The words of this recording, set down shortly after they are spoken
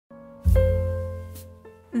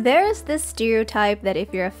There's this stereotype that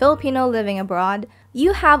if you're a Filipino living abroad,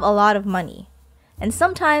 you have a lot of money. And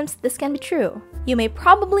sometimes this can be true. You may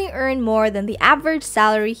probably earn more than the average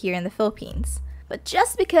salary here in the Philippines. But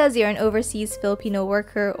just because you're an overseas Filipino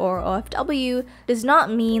worker or OFW does not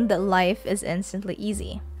mean that life is instantly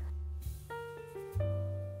easy.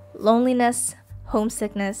 Loneliness,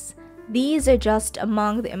 homesickness, these are just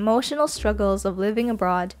among the emotional struggles of living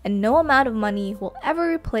abroad, and no amount of money will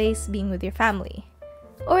ever replace being with your family.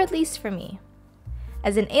 Or at least for me.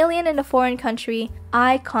 As an alien in a foreign country,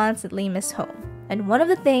 I constantly miss home. And one of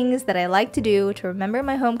the things that I like to do to remember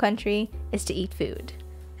my home country is to eat food.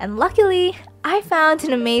 And luckily, I found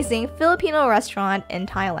an amazing Filipino restaurant in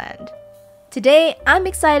Thailand. Today, I'm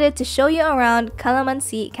excited to show you around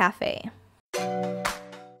Kalamansi Kafe.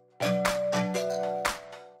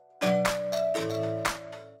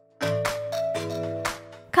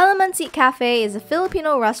 Kalamansi Kafe is a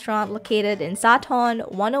Filipino restaurant located in Sathorn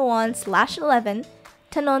 101/11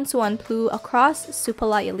 Thanon Suan Phlu across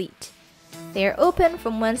Supalai Elite. They are open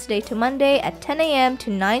from Wednesday to Monday at 10 a.m. to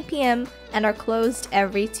 9 p.m. and are closed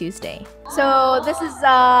every Tuesday. So this is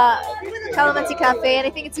Kalamansi Cafe, and I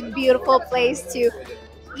think it's a beautiful place to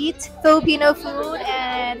eat Filipino food,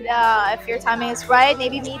 and if your timing is right,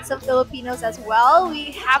 maybe meet some Filipinos as well.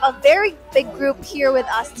 We have a very big group here with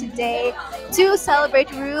us today to celebrate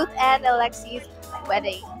Ruth and Alexi's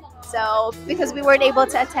wedding. So because we weren't able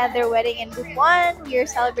to attend their wedding in Butuan, we are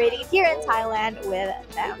celebrating it here in Thailand with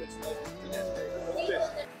them.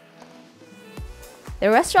 The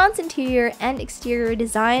restaurant's interior and exterior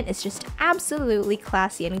design is just absolutely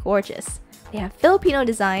classy and gorgeous. They have Filipino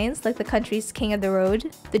designs like the country's king of the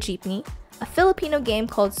road, the jeepney, a Filipino game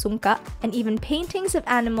called sungka, and even paintings of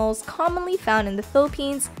animals commonly found in the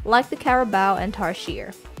Philippines like the carabao and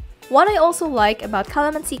tarsier. What I also like about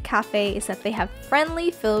Kalamansi Cafe is that they have friendly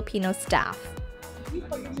Filipino staff.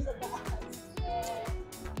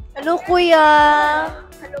 Hello, Kuya!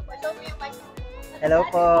 Hello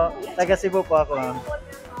po. Taga Cebu po ako, ma'am.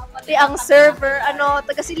 Pati ang server,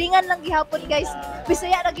 taga Silingan lang gihapon, guys.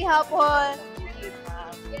 Bisaya lang gihapon.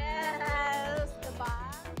 Yes! Diba?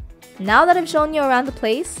 Now that I've shown you around the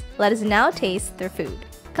place, let us now taste their food.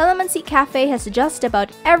 Kalamansi Cafe has just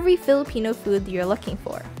about every Filipino food you're looking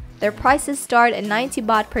for. Their prices start at 90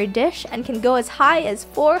 baht per dish and can go as high as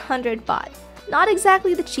 400 baht. Not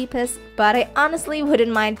exactly the cheapest, but I honestly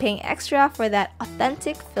wouldn't mind paying extra for that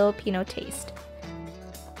authentic Filipino taste.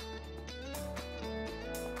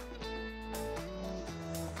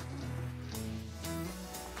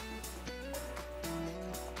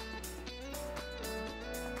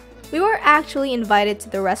 We were actually invited to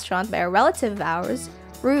the restaurant by a relative of ours,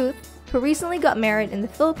 Ruth, who recently got married in the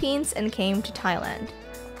Philippines and came to Thailand.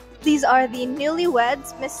 These are the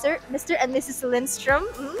newlyweds, Mr. and Mrs. Lindstrom.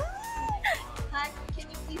 Hi, can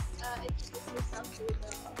you please introduce yourself to the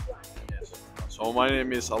Yes. So my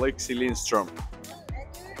name is Alexi Lindstrom.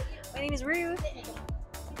 My name is Ruth.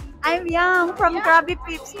 I'm Yang from Krabby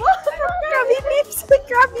Pips. Krabby Pips!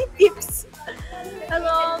 Krabby Pips!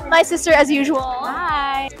 Hello, my sister as usual.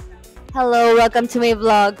 Hi! Hello, welcome to my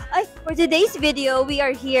vlog. For today's video, we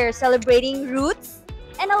are here celebrating Ruth's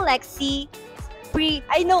and Alexi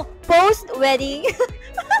post-wedding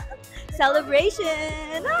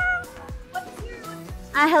celebration.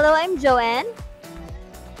 Hello, I'm Joanne.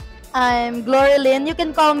 I'm Glory Lynn. You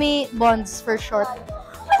can call me Bonds for short.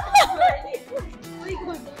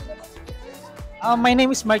 My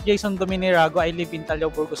name is Mark Jason Dominirago. I live in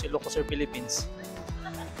Talao, Burgos, Ilocos, Philippines.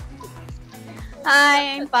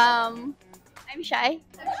 Hi, I'm Pam. I'm Shy.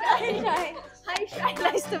 Hi, Shy.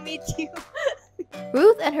 Nice to meet you.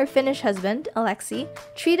 Ruth and her Finnish husband, Alexi,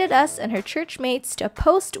 treated us and her church mates to a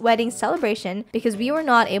post-wedding celebration because we were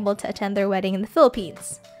not able to attend their wedding in the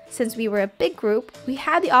Philippines. Since we were a big group, we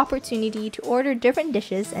had the opportunity to order different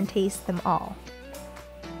dishes and taste them all.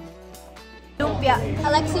 Lumpia.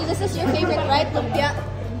 Alexi, this is your favorite, right? Lumpia?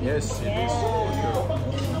 Yes, it is.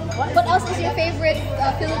 What else is your favorite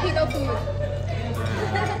Filipino food?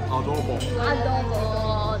 Adobo.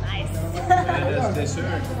 Adobo. Nice. And as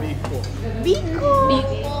dessert, biko.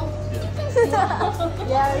 Biko.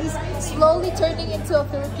 Yeah, he's slowly turning into a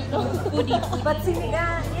Filipino foodie. But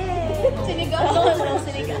sinigang, yay! Sinigang, no,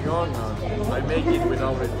 sinigang. I make it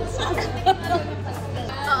without it.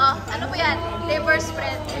 Ano po yan? Liver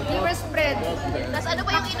spread. Liver spread. Tapos ano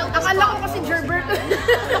pa yung inugas? Akala ko kasi Gerbert.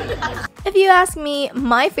 If you ask me,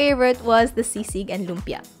 my favorite was the sisig and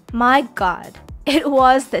lumpia. My God, it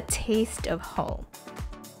was the taste of home.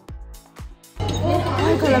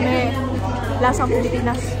 Ay, kalami. Lasang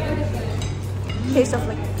Pilipinas.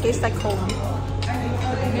 Tastes like home.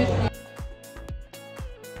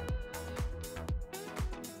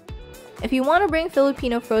 If you want to bring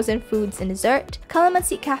Filipino frozen foods and dessert,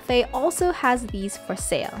 Kalamansi Cafe also has these for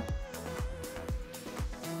sale.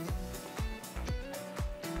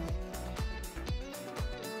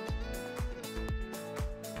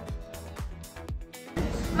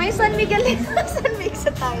 May San Miguel San Miguel sa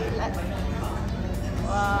Thailand.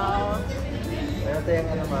 Wow. Meron tayong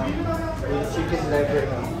ano ma'am, chicken liver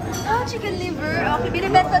ma'am. Oh, chicken liver. Okay,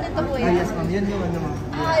 binibenta nito po yan. Yes ma'am, yun yung ano ma'am,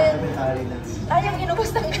 commentary na. Yung inubos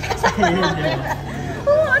ng kasama namin.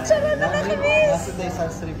 Oo, at saka nakakimiss. Nasa tayo sa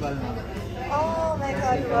Stribal ma'am. Oh my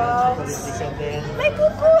God, wow. Political din. May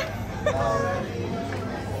kuko.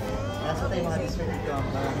 Nasa tayo mga dessert dito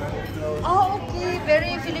ma'am. Oh, okay.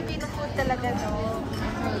 Very Filipino food talaga, no?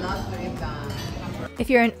 If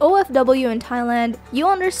you're an OFW in Thailand, you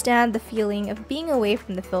understand the feeling of being away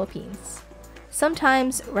from the Philippines.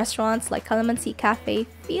 Sometimes restaurants like Kalamansi Cafe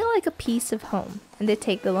feel like a piece of home, and they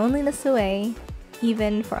take the loneliness away,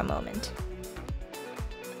 even for a moment.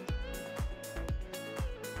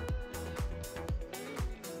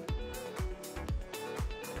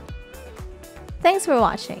 Thanks for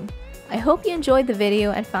watching. I hope you enjoyed the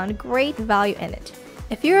video and found great value in it.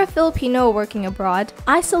 If you're a Filipino working abroad,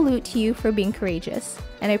 I salute you for being courageous,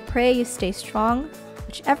 and I pray you stay strong,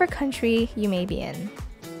 whichever country you may be in.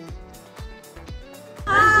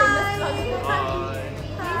 Bye.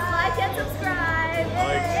 Please like and subscribe.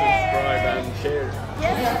 Like, subscribe, and share.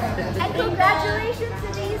 Yes. And congratulations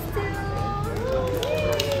to these two.